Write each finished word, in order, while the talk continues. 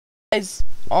Guys,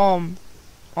 Lone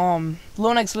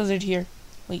X Wizard here.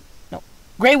 Wait, no,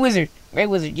 Great Wizard,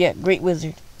 yeah, Great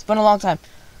Wizard. It's been a long time.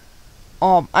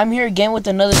 I'm here again with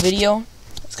another video.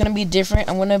 It's gonna be different.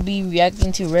 I'm gonna be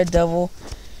reacting to RedDevil.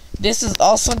 This is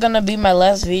also gonna be my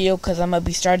last video because I'm gonna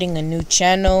be starting a new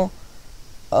channel.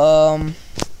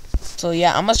 So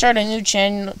yeah, I'm gonna start a new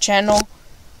channel,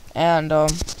 and I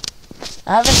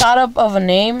haven't thought up of a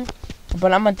name,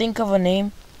 but I'm gonna think of a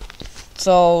name.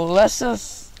 So let's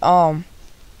just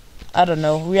I don't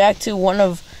know, react to one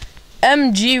of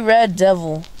MG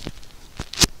RedDevil.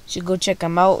 Should go check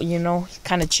him out, you know, he's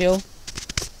kinda chill.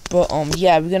 But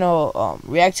yeah, we're gonna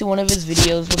react to one of his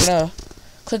videos. We're gonna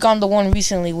click on the one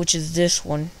recently, which is this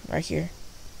one right here.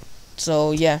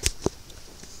 So yeah.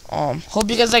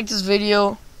 Hope you guys like this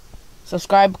video.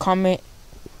 Subscribe, comment,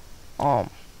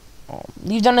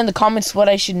 leave down in the comments what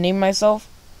I should name myself,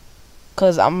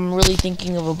 cause I'm really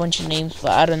thinking of a bunch of names,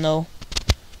 but I don't know.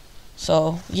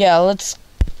 So yeah, let's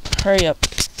hurry up.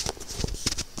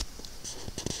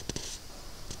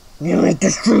 You make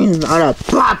the streams out of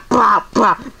blah blah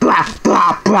blah blah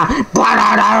blah blah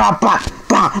blah blah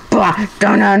blah blah.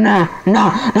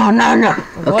 No.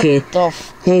 Okay.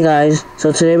 Hey guys,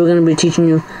 so today we're gonna be teaching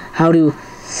you how to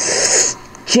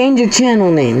change your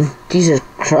channel name. Jesus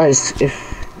Christ! If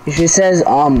it says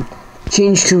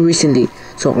change to recently,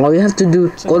 so all you have to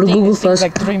do, go to Google Plus,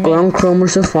 go on Chrome or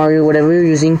Safari, whatever you're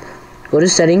using. Go to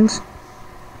settings.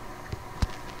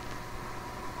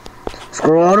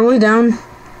 Scroll all the way down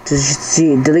to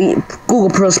see delete Google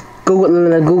Plus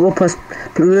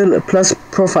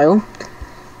profile.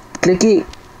 Click it.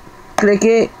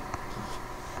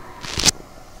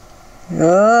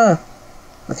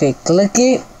 Okay, click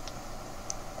it.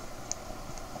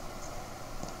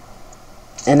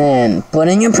 And then put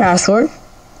in your password.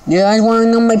 You guys want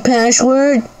to know my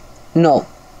password? No.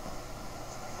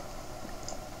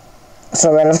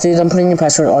 So right after you're done putting your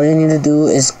password, all you need to do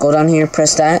is go down here,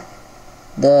 press that,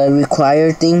 the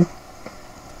required thing,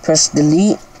 press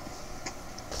delete.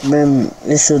 Then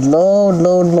it should load,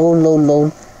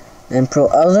 then pro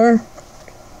other,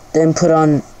 then put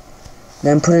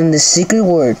in the secret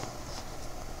word,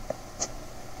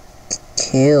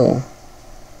 kill,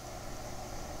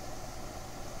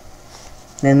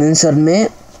 then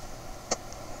submit.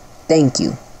 Thank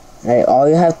you. Alright, all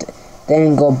you have to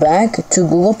then go back to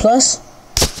Google Plus,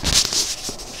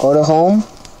 go to home,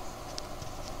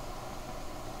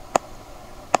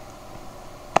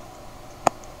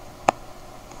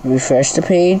 refresh the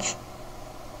page,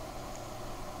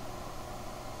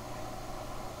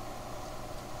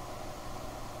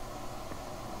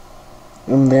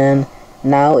 and then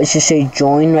now it should say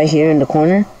join right here in the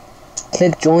corner.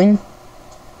 Click join.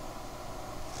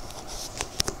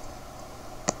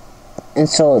 And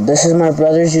so this is my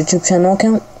brother's YouTube channel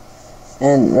account,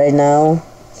 and right now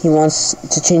he wants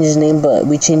to change his name, but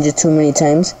we changed it too many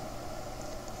times,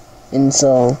 and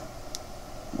so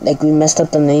like we messed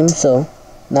up the name. So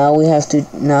now we have to,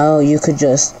 now you could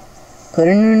just put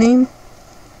in your name,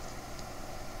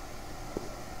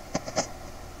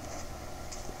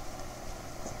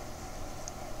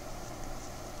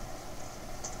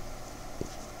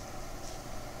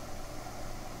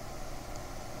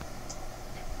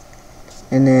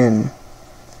 and then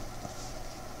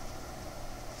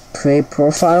create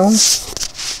profile,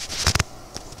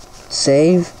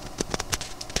 save,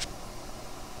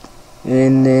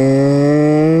 and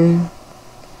then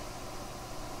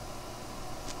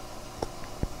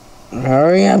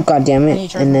hurry up,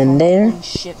 goddammit, and then there,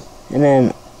 and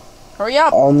then hurry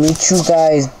up. I'll meet you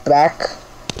guys back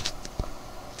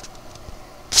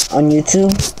on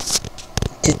YouTube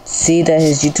to see that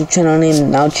his YouTube channel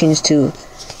name now changed to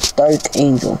Dark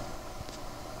Angel.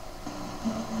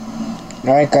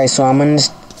 Alright guys, so I'm gonna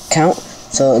count,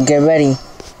 so get ready.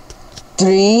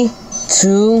 3,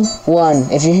 2,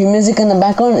 1. If you hear music in the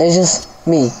background, it's just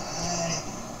me.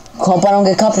 Hope I don't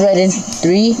get copyrighted.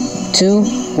 3, 2,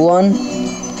 1.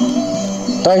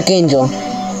 Dark Angel.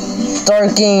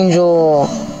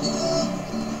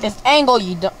 It's Angle,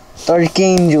 you don't. Dark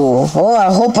Angel. Oh,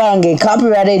 I hope I don't get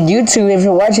copyrighted. YouTube, if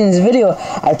you're watching this video,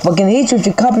 I fucking hate you if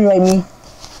you copyright me.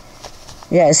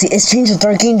 Yeah, see, it's changed to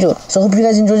Dark Angel. So hope you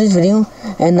guys enjoyed this video.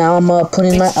 And now I'm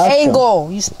putting my outro. Angle,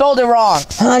 you spelled it wrong.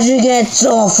 How'd you get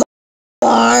so far?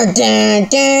 How'd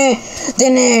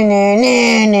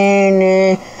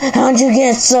you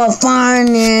get so far?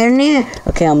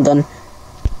 Okay, I'm done.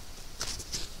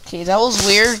 Okay, that was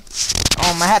weird.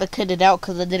 I had to cut it out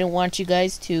because I didn't want you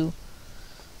guys to,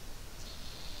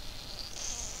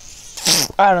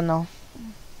 I don't know.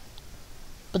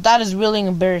 But that is really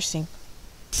embarrassing.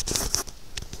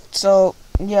 So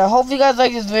yeah, hope you guys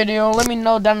like this video. Let me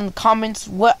know down in the comments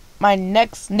what my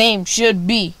next name should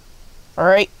be.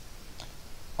 Alright?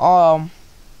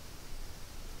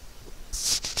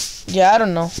 Yeah, I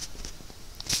don't know.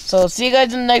 So, see you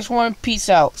guys in the next one. Peace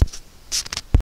out.